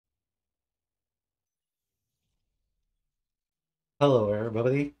Hello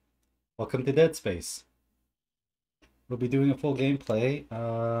everybody, welcome to Dead Space. We'll be doing a full gameplay.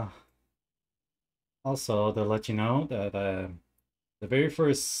 Also, to let you know that the very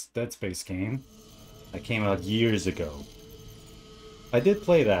first Dead Space game that came out years ago, I did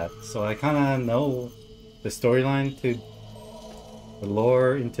play that, so I kind of know the storyline to the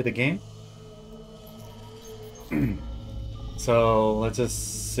lore into the game. So let's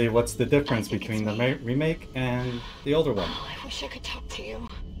just see what's the difference between the remake and the older one. Oh, I wish I could talk to you.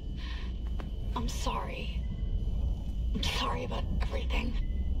 I'm sorry. I'm sorry about everything.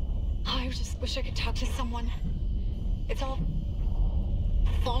 I just wish I could talk to someone. It's all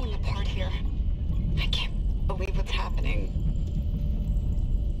falling apart here. I can't believe what's happening.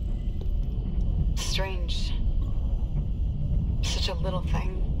 Strange. Such a little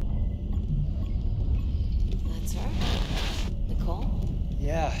thing. That's her? Nicole?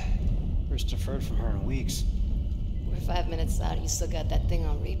 Yeah. First have heard from her in weeks. We're 5 minutes out and you still got that thing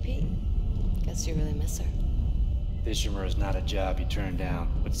on repeat? Guess you really miss her. Ishimura is not a job you turn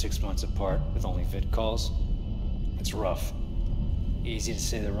down, but 6 months apart with only vid calls? It's rough. Easy to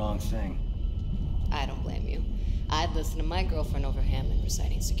say the wrong thing. I don't blame you. I'd listen to my girlfriend over Hammond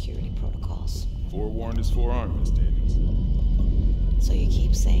reciting security protocols. Forewarned is forearmed, Miss Daniels. So you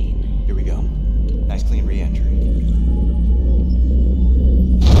keep saying. Here we go. Nice clean re-entry.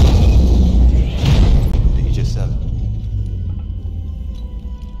 Aegis 7.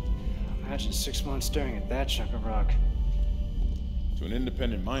 Imagine 6 months staring at that chunk of rock. To an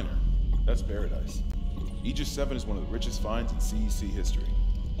independent miner, that's paradise. Aegis 7 is one of the richest finds in CEC history.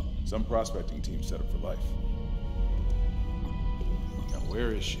 Some prospecting team set up for life. Now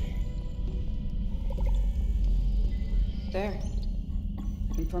where is she? There.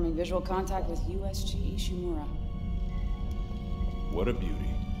 Confirming visual contact with USG Ishimura. What a beauty.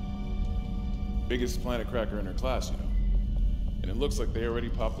 Biggest planet cracker in her class, you know. And it looks like they already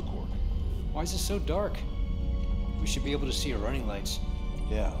popped the cork. Why is it so dark? We should be able to see her running lights.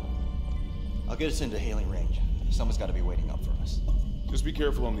 Yeah. I'll get us into hailing range. Someone's got to be waiting up for us. Just be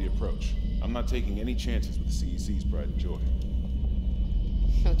careful on the approach. I'm not taking any chances with the CEC's pride and joy.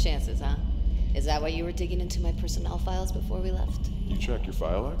 No chances, huh? Is that why you were digging into my personnel files before we left? You track your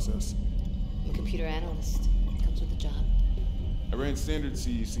file access? I'm a computer analyst. Comes with the job. I ran standard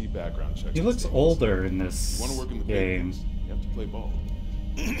CEC background checks. He looks older in this You want to work in the game. big leagues, you have to play ball.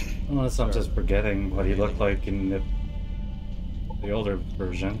 Unless I'm just forgetting what he looked like in the older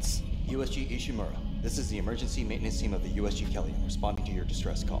versions. USG Ishimura. This is the emergency maintenance team of the USG Kelly responding to your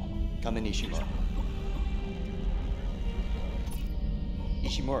distress call. Come in, Ishimura.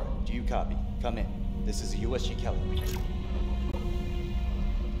 Ishimura, do you copy? Come in. This is the USG Kelly.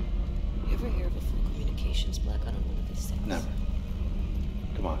 You ever hear of a full communications black on one of these things? Never.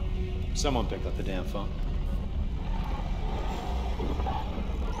 Come on. Someone pick up the damn phone.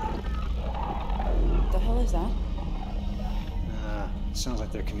 What the hell is that? Sounds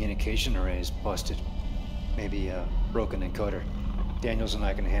like their communication array is busted. Maybe a broken encoder. Daniels and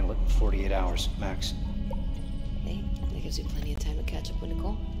I can handle it in 48 hours, max. Hey, that gives you plenty of time to catch up with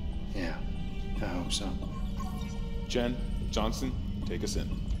Nicole. Yeah, I hope so. Jen, Johnson, take us in.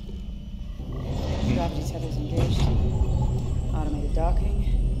 Gravity tethers engaged. Automated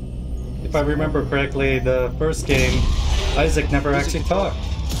docking. If I remember correctly, the first game, Isaac never actually talked.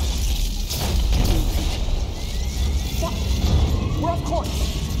 What? We're off course!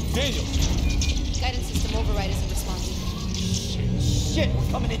 Daniel! Guidance system override isn't responding. Shit, we're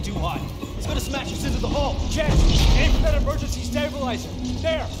coming in too hot. It's gonna smash us into the hull. Jen, aim for that emergency stabilizer.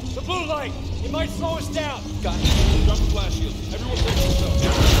 There, the blue light. It might slow us down. Got it. Drop the flash shield. Everyone brace yourself.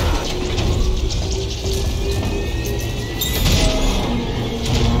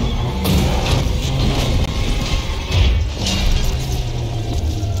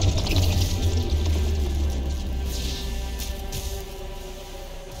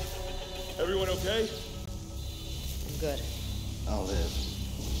 Everyone okay? I'm good. I'll live.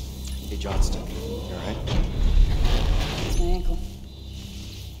 Hey, Johnston. You alright? It's my ankle.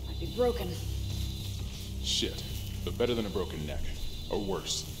 Might be broken. Shit. But better than a broken neck. Or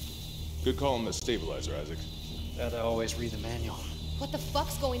worse. Good call on the stabilizer, Isaac. Gotta always read the manual. What the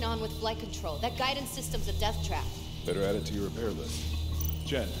fuck's going on with flight control? That guidance system's a death trap. Better add it to your repair list.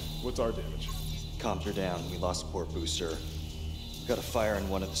 Jen, what's our damage? Comms are down. We lost a port booster. We got a fire in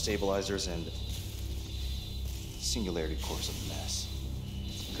one of the stabilizers and... Singularity core's a mess.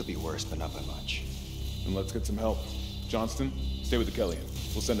 Could be worse, but not by much. Then let's get some help. Johnston, stay with the Kellyan.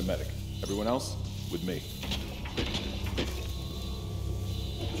 We'll send a medic. Everyone else, with me.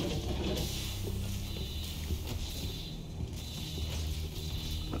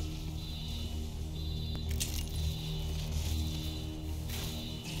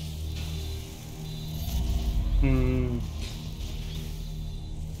 Hmm.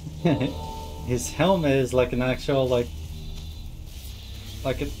 His helmet is like an actual like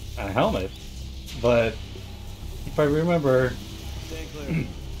a helmet, but if I remember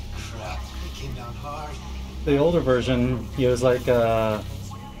Crap, it came down hard. the older version, he was like I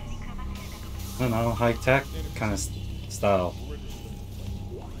don't know, high tech kind of style.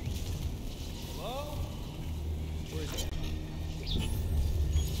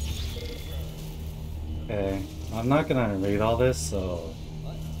 Okay, I'm not gonna read all this, so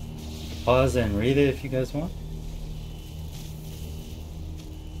pause and read it if you guys want.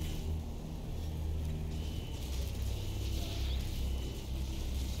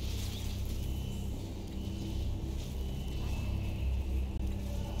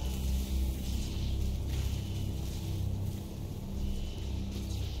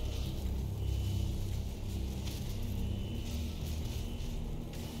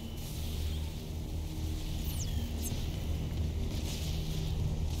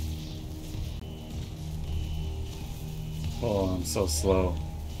 Oh, I'm so slow.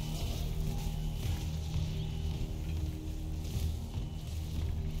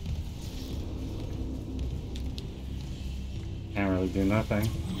 Can't really do nothing.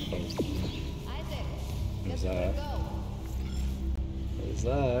 So, Isaac, there's guess we're that. gonna go. There's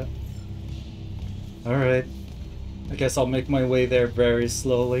that. Alright. I guess I'll make my way there very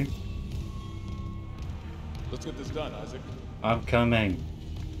slowly. Let's get this done, Isaac. I'm coming.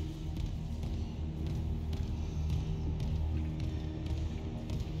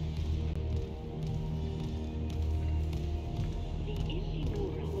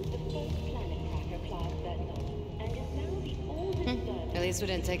 At least we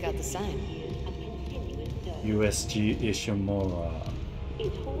didn't take out the sign. USG Ishimura.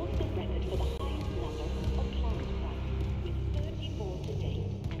 It holds the record for the highest number of planet crashes, with 34 to date,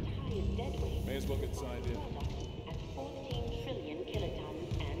 and highest dead weight May as well get signed in. at 14 trillion kilotons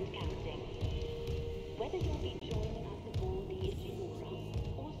and counting. Whether you'll be joining us aboard the Ishimura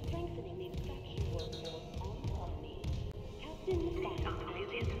or strengthening the extraction workforce on the colony, Captain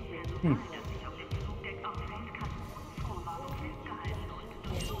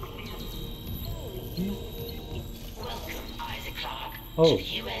Welcome, Isaac Clarke, Oh. to the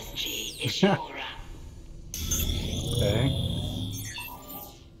USG Ishimura. Okay.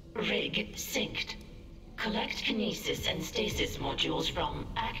 Rig synced. Collect kinesis and stasis modules from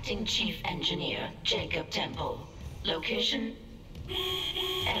Acting Chief Engineer Jacob Temple. Location?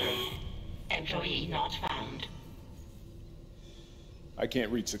 Error. Employee not found. I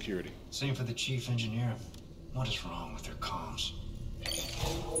can't reach security. Same for the chief engineer. What is wrong with their comms?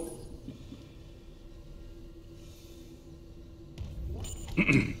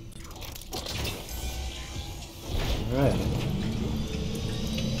 Alright.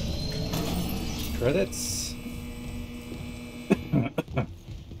 Credits.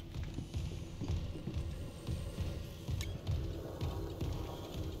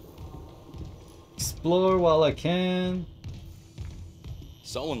 Explore while I can.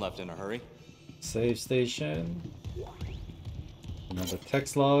 Someone left in a hurry. Save station. Another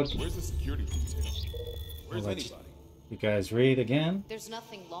text log. Where's the security detail? Where's I'll let anybody? You guys read again. There's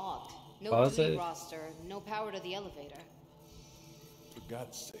nothing logged. No Pause duty it. roster, no power to the elevator. For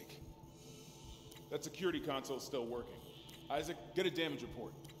God's sake. That security console's still working. Isaac, get a damage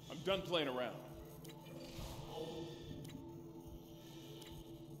report. I'm done playing around.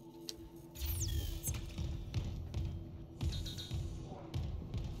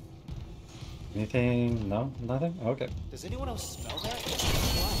 Anything? No? Nothing? Okay. Does anyone else smell that?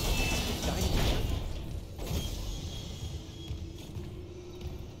 It's dining here.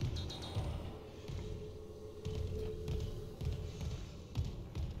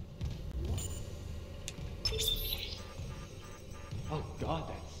 Oh God,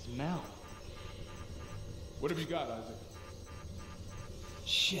 that smell. What have you got, Isaac?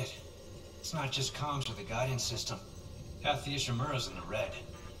 Shit. It's not just comms with the guidance system. Half the Ishimura's in the red.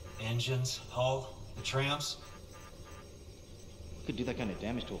 Engines, hull, the trams. Could do that kind of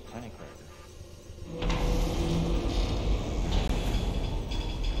damage to a planet cracker.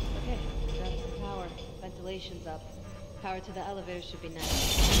 Okay, grab some power. Ventilation's up. Power to the elevator should be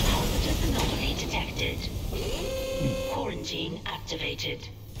next. Positive anomaly detected. Quarantine activated.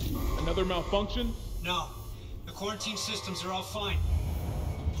 Another malfunction? No. The quarantine systems are all fine.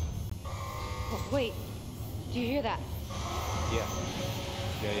 Oh, wait. Do you hear that? Yeah.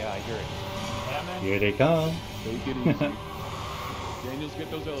 Yeah, I hear it. Yeah, man. Here they come. Take it easy. Daniels, get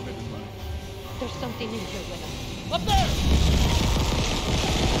those elevators running. There's something in here with us. Up there!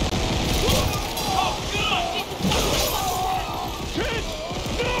 Oh, God! Kid!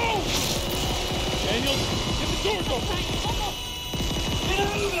 No! Daniels, get the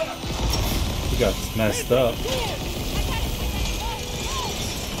got messed up.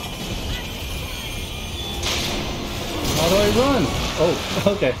 How do I run? Oh,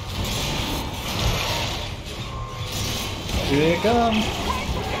 okay. Here they come.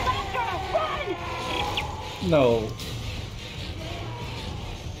 No.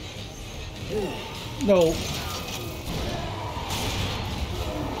 No.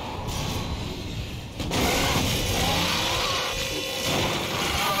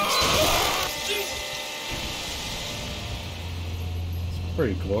 It's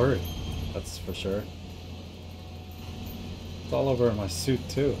pretty gory, that's for sure. It's all over my suit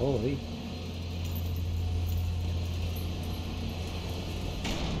too, holy.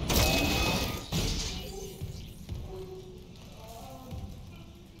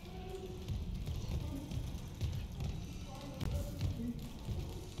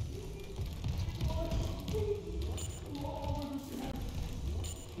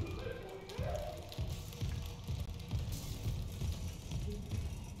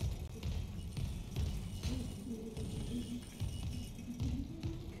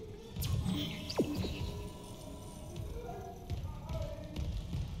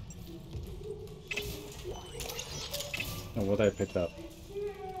 Oh, what I picked up?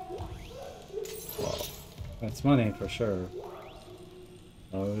 Wow, that's money for sure.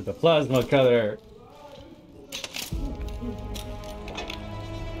 Oh, the plasma cutter!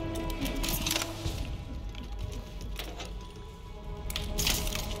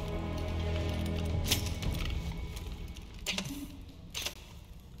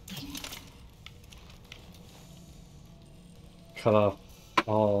 Cut off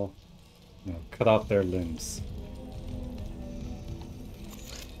all... No, cut off their limbs.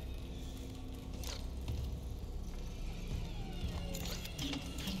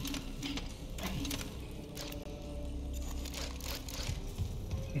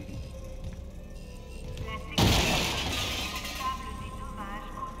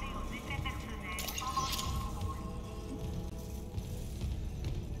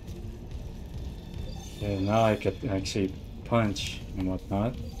 Yeah, now I could actually punch and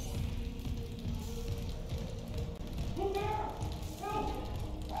whatnot.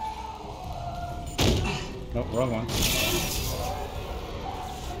 Nope, wrong one.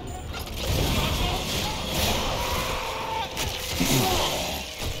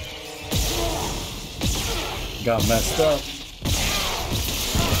 Got messed up.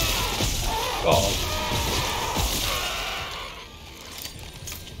 Oh.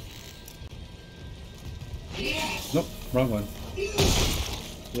 Nope, wrong one.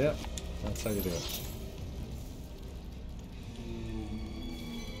 Yep, that's how you do it.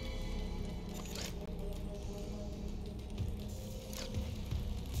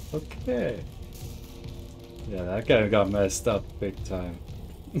 Okay. Yeah, that guy got messed up big time.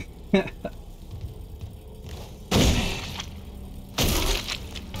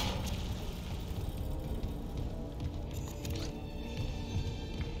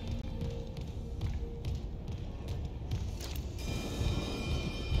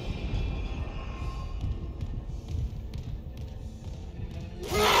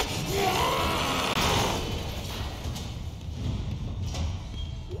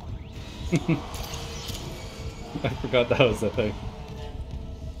 I forgot that was the thing.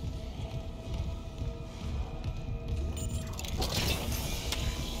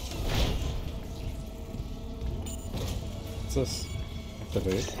 What's this?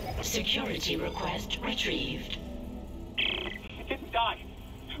 Activate. Security request retrieved. It didn't die.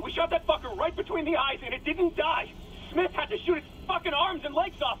 We shot that fucker right between the eyes and it didn't die. Smith had to shoot its fucking arms and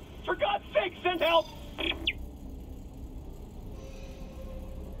legs off. For God's sake, send help!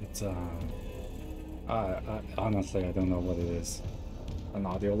 It's honestly, I don't know what it is. An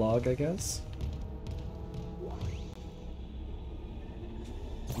audio log, I guess?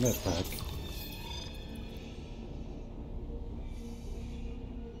 Med pack.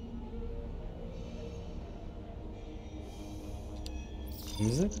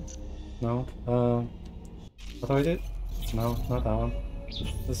 Is it? No. What do I do? No, not that one.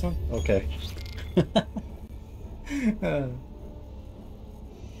 This one? Okay.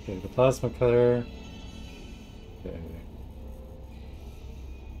 Okay, the plasma cutter. Okay.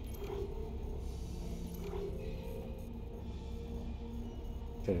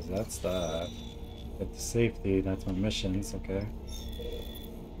 Okay, so that's that. Get the safety, that's my missions, okay.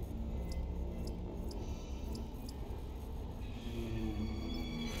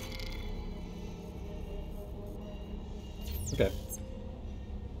 Okay.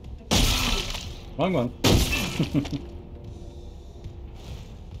 Wrong one.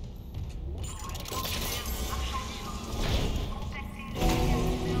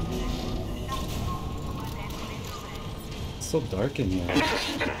 so dark in here.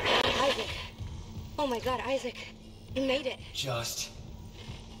 Isaac. Oh my god, Isaac. You made it.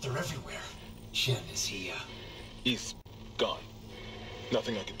 They're everywhere. Shen, is he, He's gone.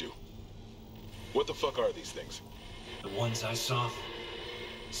 Nothing I can do. What the fuck are these things? The ones I saw?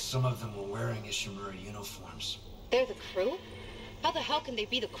 Some of them were wearing Ishimura uniforms. They're the crew? How the hell can they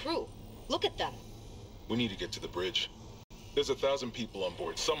be the crew? Look at them. We need to get to the bridge. There's 1,000 people on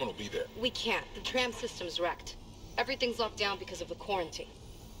board. Someone will be there. We can't. The tram system's wrecked. Everything's locked down because of the quarantine.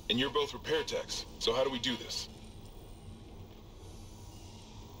 And you're both repair techs, so how do we do this?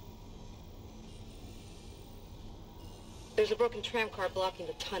 There's a broken tram car blocking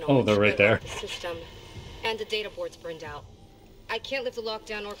the tunnel. Oh, they're right there. The system, and the data board's burned out. I can't lift the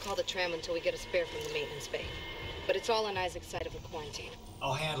lockdown or call the tram until we get a spare from the maintenance bay. But it's all on Isaac's side of the quarantine.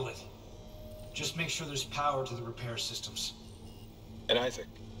 I'll handle it. Just make sure there's power to the repair systems. And Isaac?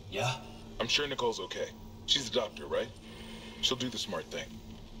 Yeah? I'm sure Nicole's okay. She's the doctor, right? She'll do the smart thing.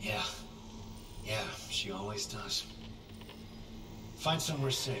 Yeah. Yeah, she always does. Find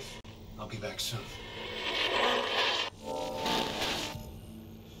somewhere safe. I'll be back soon.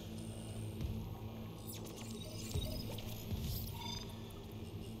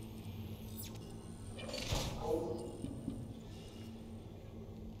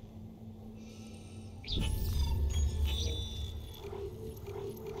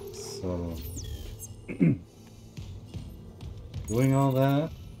 So, doing all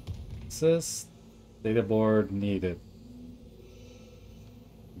that, says data board needed.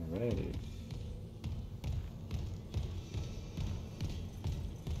 Alrighty.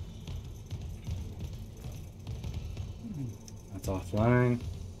 That's offline.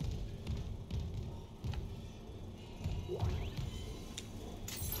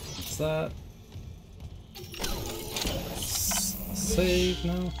 What's that? Save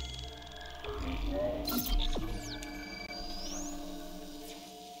now.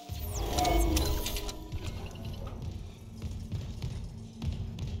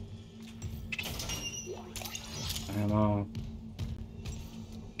 Ammo.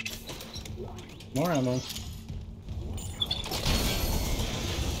 More ammo.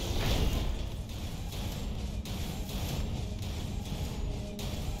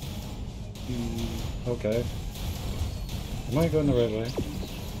 Okay. Am I going the right way?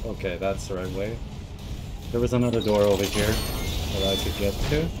 Okay, that's the right way. There was another door over here that I could get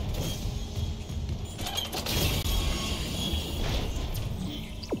to.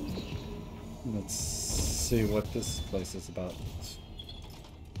 Let's see what this place is about.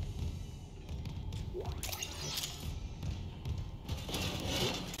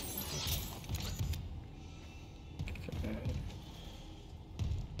 Okay.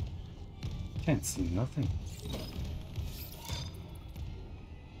 Can't see nothing.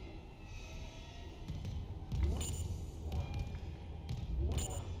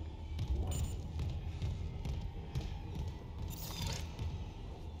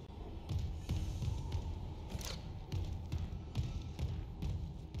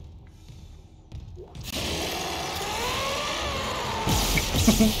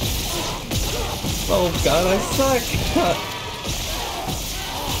 Oh god, I suck!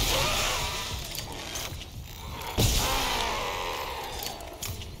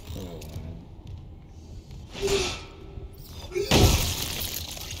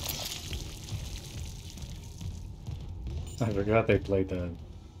 I forgot they played the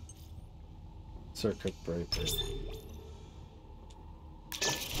circuit breaker.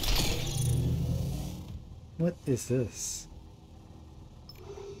 What is this?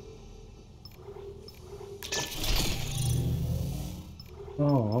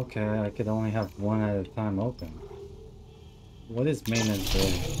 Oh, okay, I could only have one at a time open. What is maintenance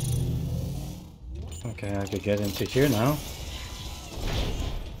bay? Okay, I could get into here now.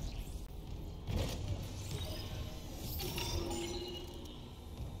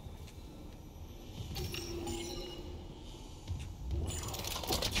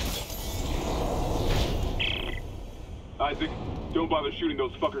 Isaac, don't bother shooting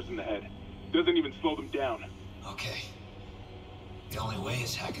those fuckers in the head. Doesn't even slow them down. Okay. The only way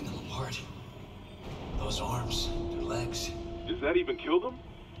is hacking them apart. Those arms, their legs. Does that even kill them?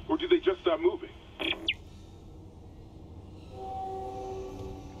 Or do they just stop moving?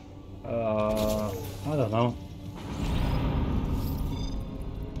 I don't know.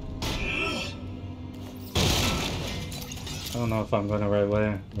 I don't know if I'm going the right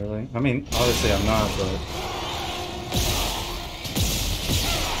way, really. I mean, obviously I'm not, but...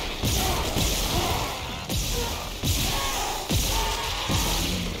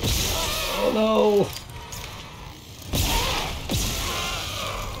 Oh no!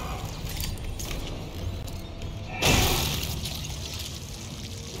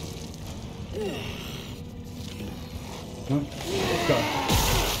 Huh? God.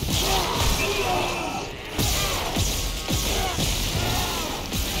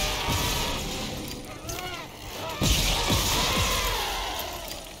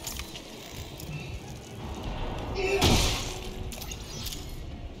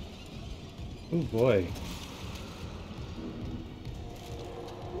 Oh boy.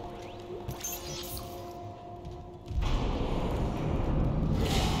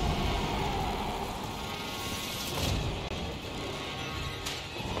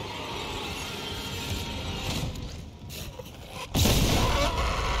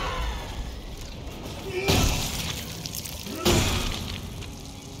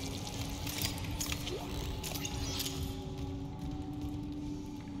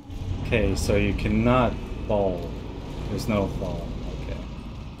 Okay, so you cannot fall. There's no fall. Okay.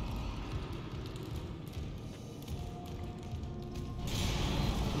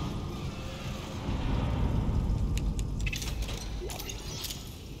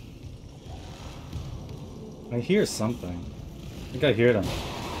 I hear something. I think I hear them.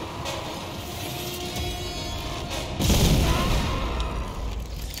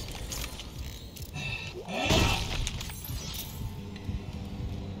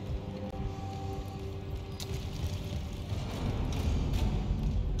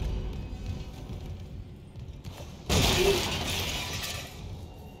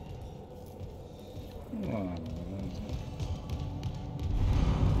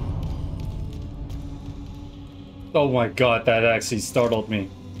 Oh my god, that actually startled me.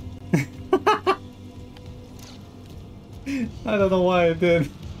 I don't know why it did.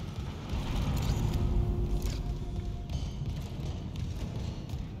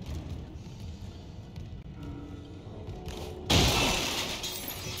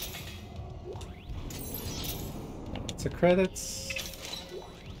 It's a credits.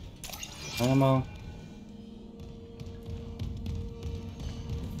 Ammo.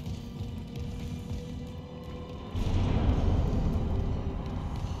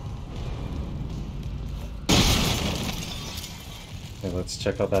 Okay, let's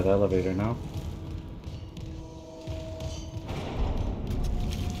check out that elevator now.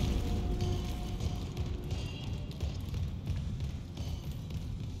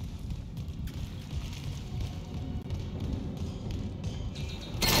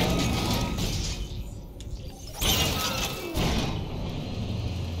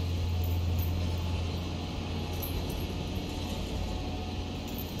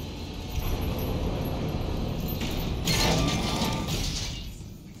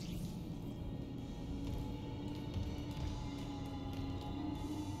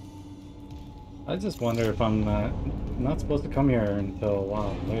 I just wonder if I'm not supposed to come here until a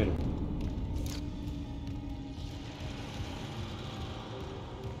while later.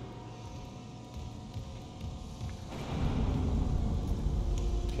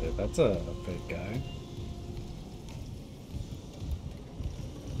 Okay, that's a big guy.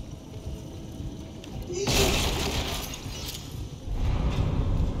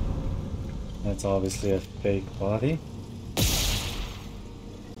 That's obviously a fake body.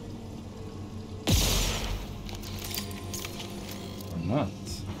 Not.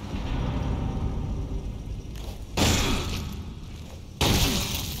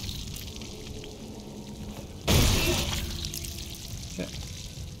 Okay.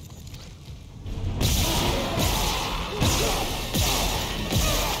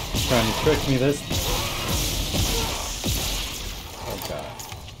 Trying to trick me this. Oh god.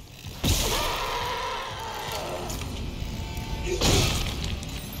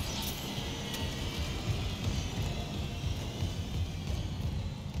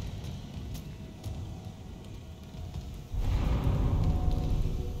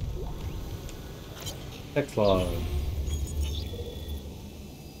 Text log.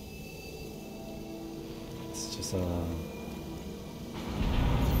 It's just a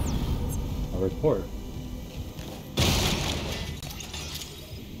report.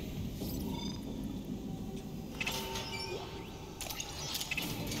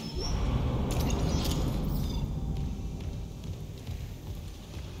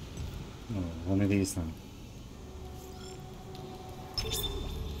 Oh, one of these then.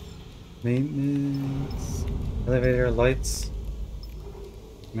 Maintenance. Elevator lights.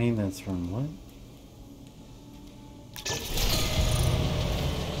 Maintenance from what?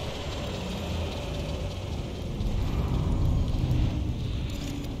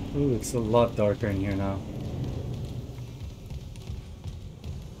 Ooh, it's a lot darker in here now.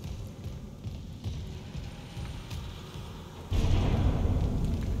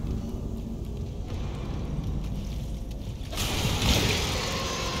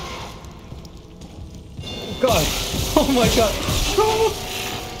 god! Oh my god!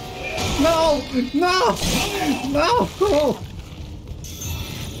 No! No! No! No!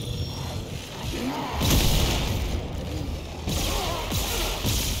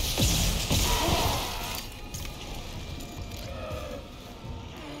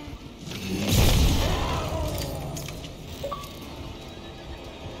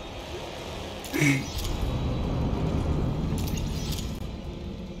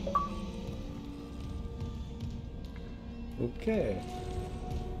 Okay.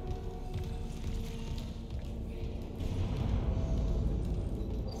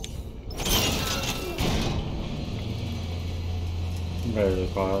 Very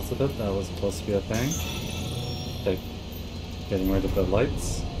positive that was supposed to be a thing. Like getting rid of the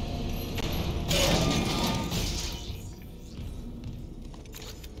lights.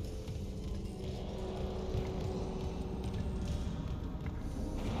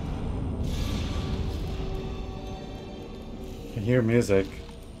 I can hear music.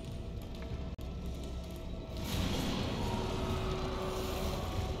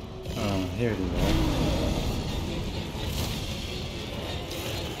 Here it is.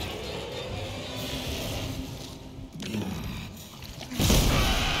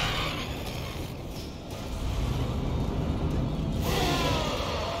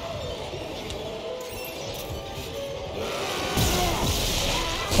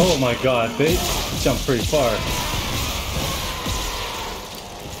 Oh my god, they jumped pretty far.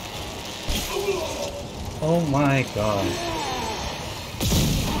 Oh my god.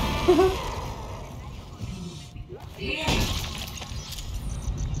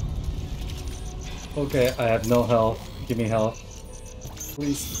 Okay, I have no health. Give me health.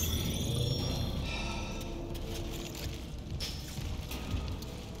 Please.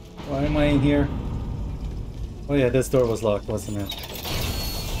 Why am I in here? Oh yeah, this door was locked, wasn't it?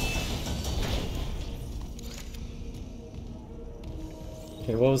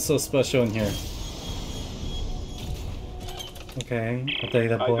 Okay, what was so special in here? Okay, I'll take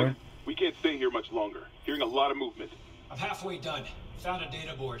that board. We can't stay here much longer. Hearing a lot of movement. I'm halfway done. Found a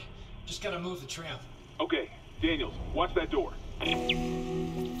data board. Just gotta move the tram. Okay, Daniels, watch that door.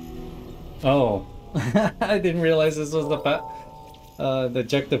 Oh, I didn't realize this was the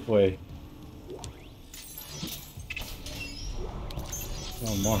ejective way.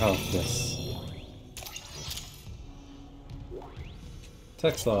 Oh, more health, yes.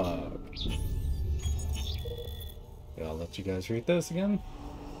 Text log. Yeah, I'll let you guys read this again.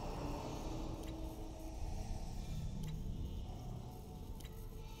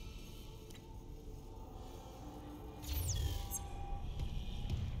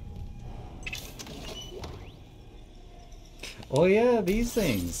 Oh yeah, these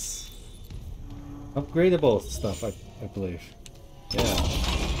things. Upgradable stuff, I believe. Yeah.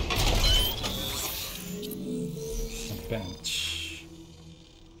 A bench.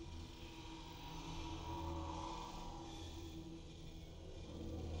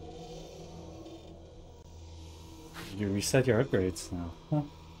 You reset your upgrades now. Huh.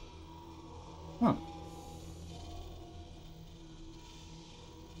 Huh.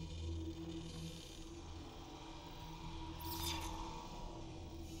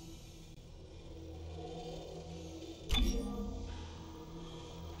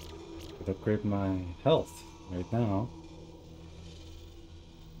 Could upgrade my health right now.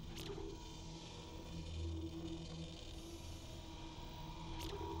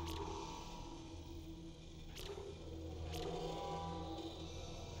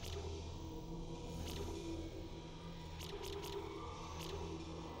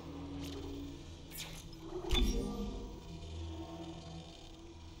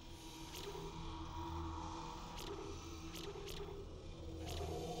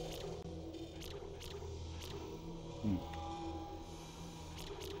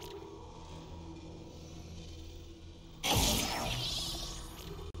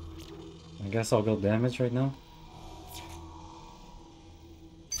 I guess I'll go damage right now.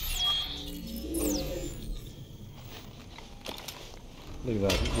 Look at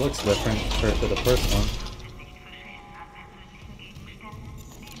that, it looks different compared to the first one.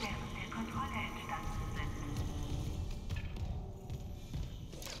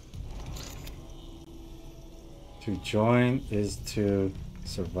 To join is to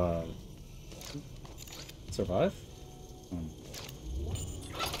survive. Survive?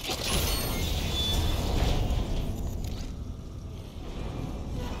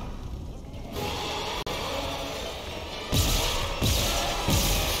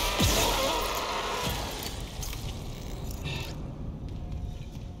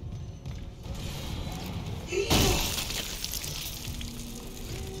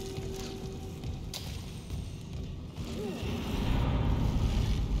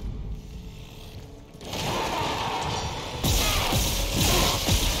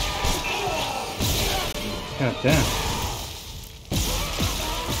 Damn.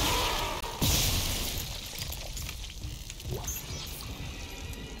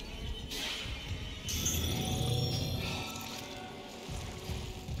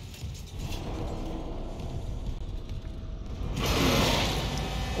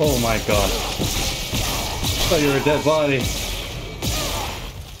 Oh my god. I thought you were a dead body.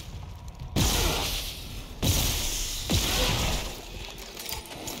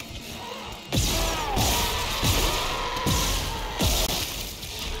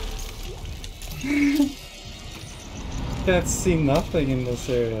 Can't see nothing in this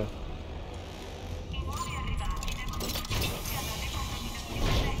area.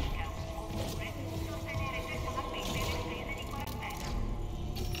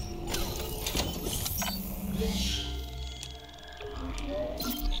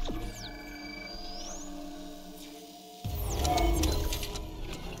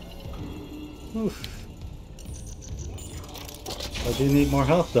 Oof. I do need more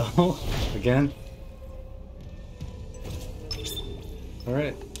health though. Again.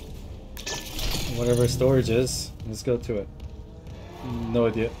 Alright. Whatever storage is, let's go to it. No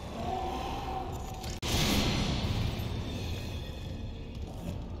idea.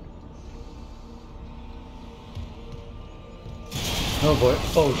 Oh boy.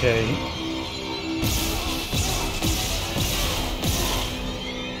 Okay.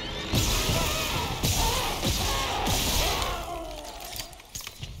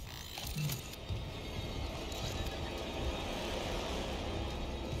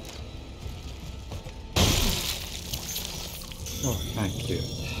 Oh, thank you.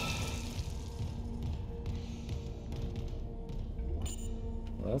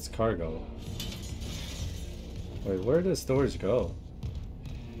 Well, that's cargo. Wait, where does storage go?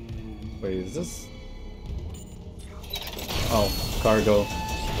 Wait, is this? Oh, cargo,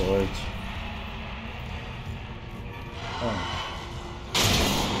 storage. Oh.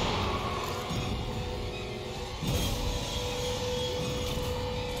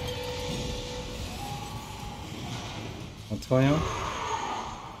 What's going on?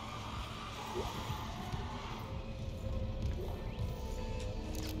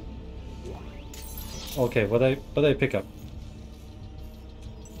 Okay, what I pick up?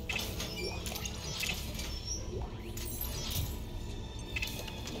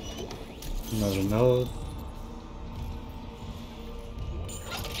 Another node.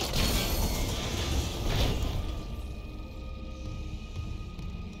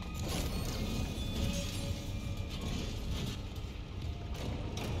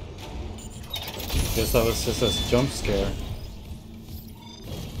 Guess that was just a jump scare.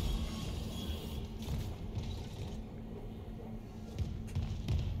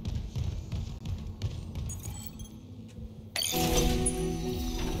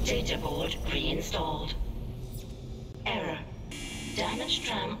 Data board reinstalled. Error. Damaged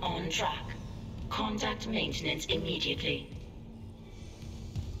tram on track. Contact maintenance immediately.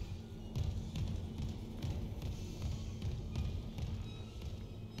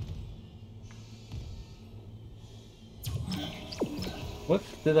 What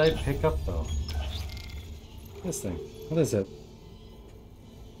did I pick up though? This thing. What is it?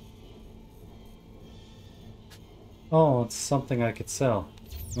 Oh, it's something I could sell.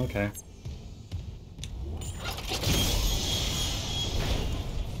 Okay.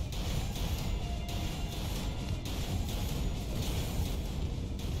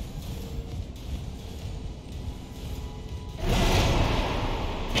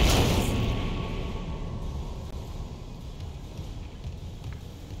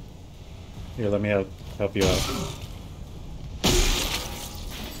 Here, let me help you out.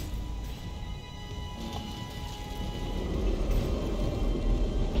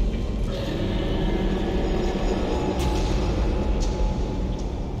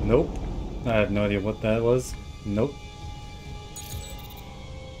 Nope. I have no idea what that was. Nope.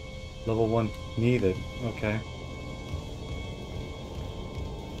 Level 1 needed. Okay.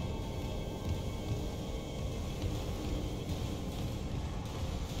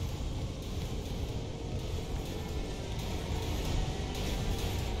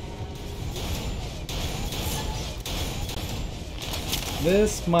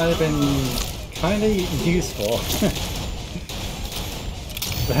 This might have been kind of useful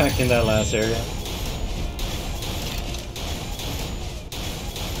back in that last area.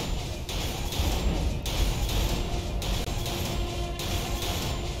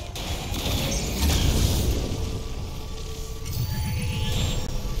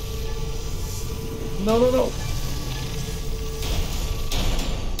 No, no, no!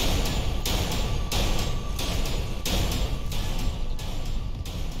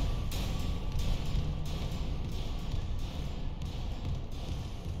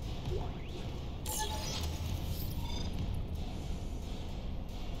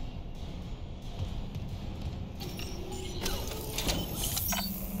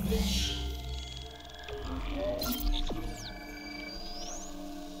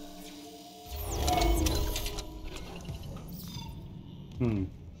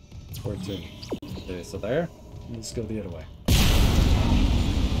 Where to? Okay, so there. Let's go the other way.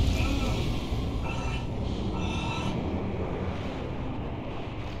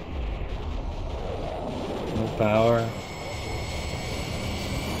 No power.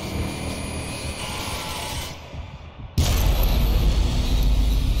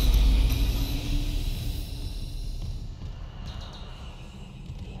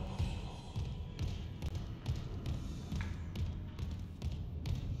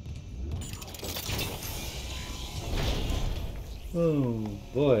 Oh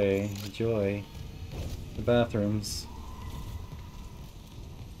boy, joy. The bathrooms.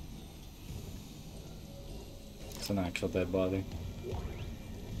 It's an actual dead body.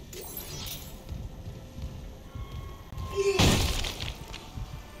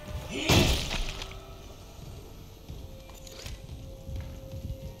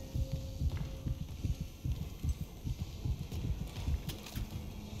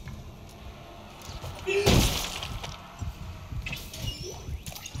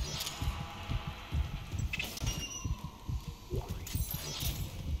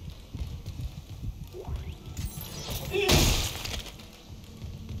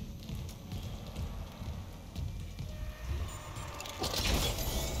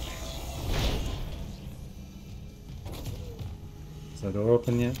 Is the door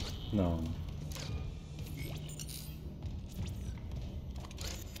open yet? No.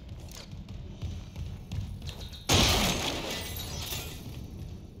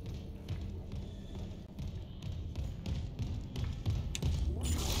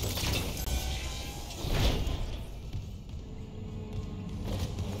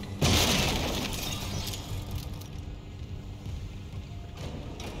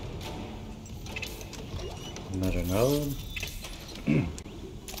 Another node.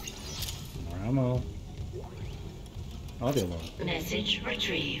 More ammo. Audio load. Message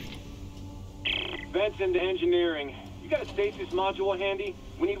retrieved. Vents into engineering. You got a stasis module handy?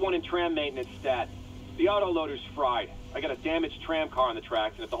 We need one in tram maintenance stat. The autoloader's fried. I got a damaged tram car on the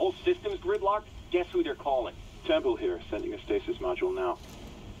tracks, and if the whole system's gridlocked, guess who they're calling? Temple here, sending a stasis module now.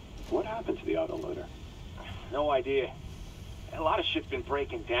 What happened to the autoloader? No idea. A lot of shit's been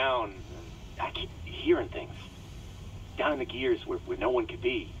breaking down. I keep hearing things. Down in the gears where no one could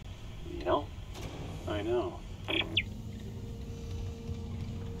be. You know? I know.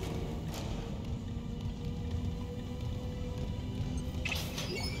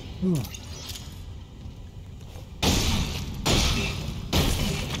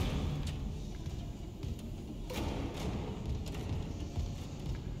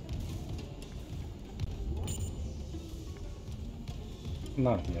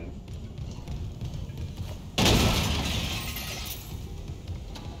 Not yet.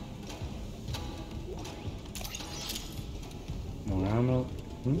 More ammo.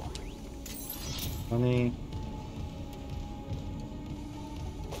 Money.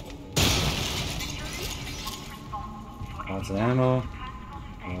 Lots of ammo.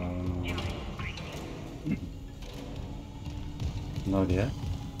 No idea.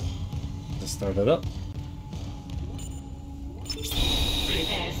 Just start it up.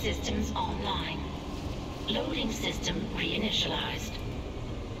 Repair systems online. Loading system reinitialized.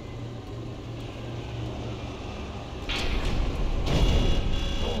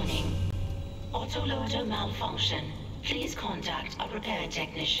 Warning. Autoloader malfunction. Please contact a repair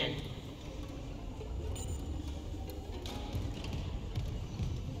technician.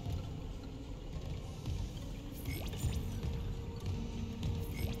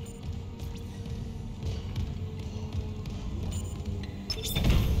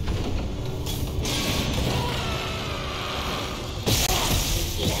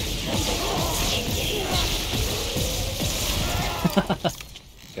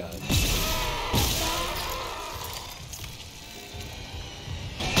 God.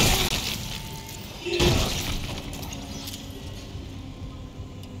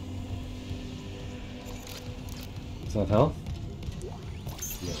 Is that health?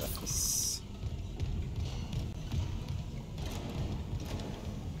 Yes.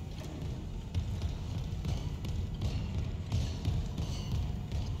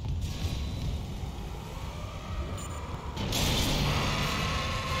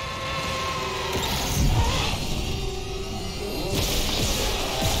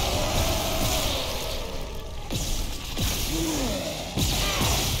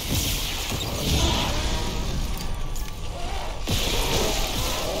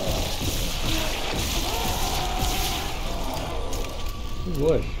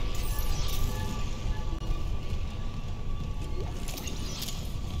 Boy.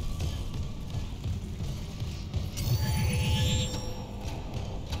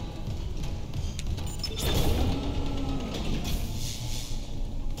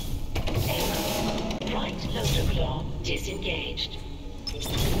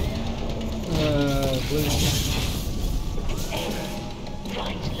 Right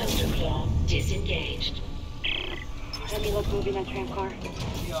loader claw disengaged. Any luck moving that tram car?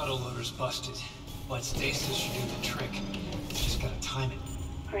 The autoloader's busted, but stasis should do the trick. Just gotta time it.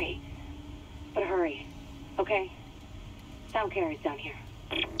 Great. But hurry. Okay? Sound carries down here.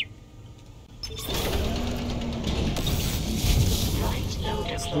 Right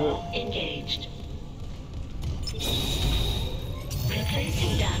loader claw engaged.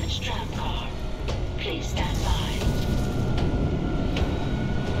 Replacing damaged tram car. Please stand by.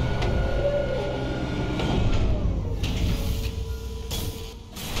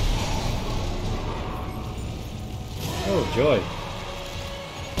 Oh, joy.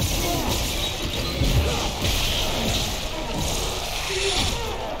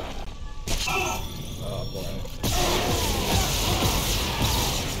 Oh, boy.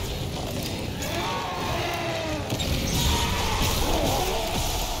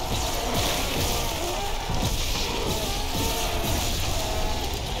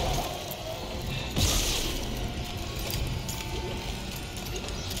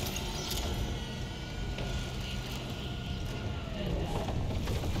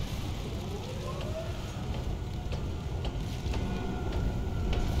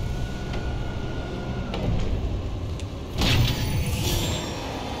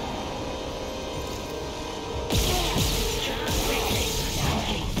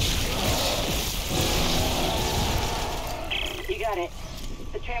 You got it.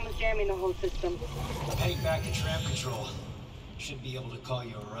 The tram was jamming the whole system. I'm heading back to tram control. Should be able to call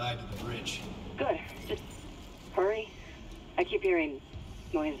you a ride to the bridge. Good. Just hurry. I keep hearing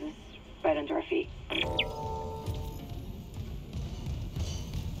noises right under our feet.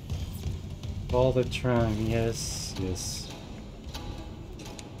 All the tram, yes, yes.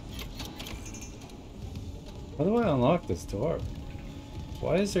 How do I unlock this door?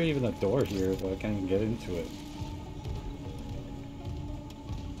 Why is there even a door here if I can't even get into it?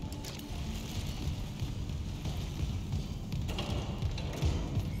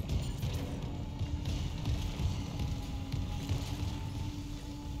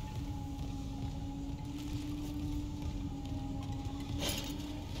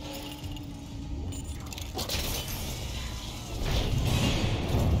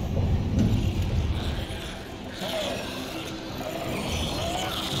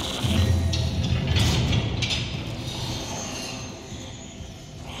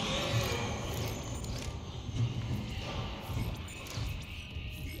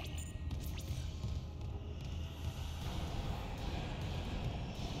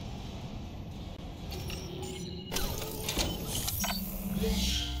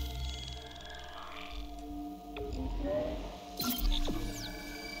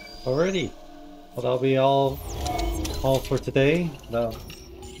 Alrighty. Well, that'll be all for today.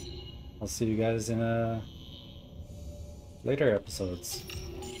 I'll see you guys in later episodes.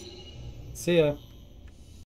 See ya.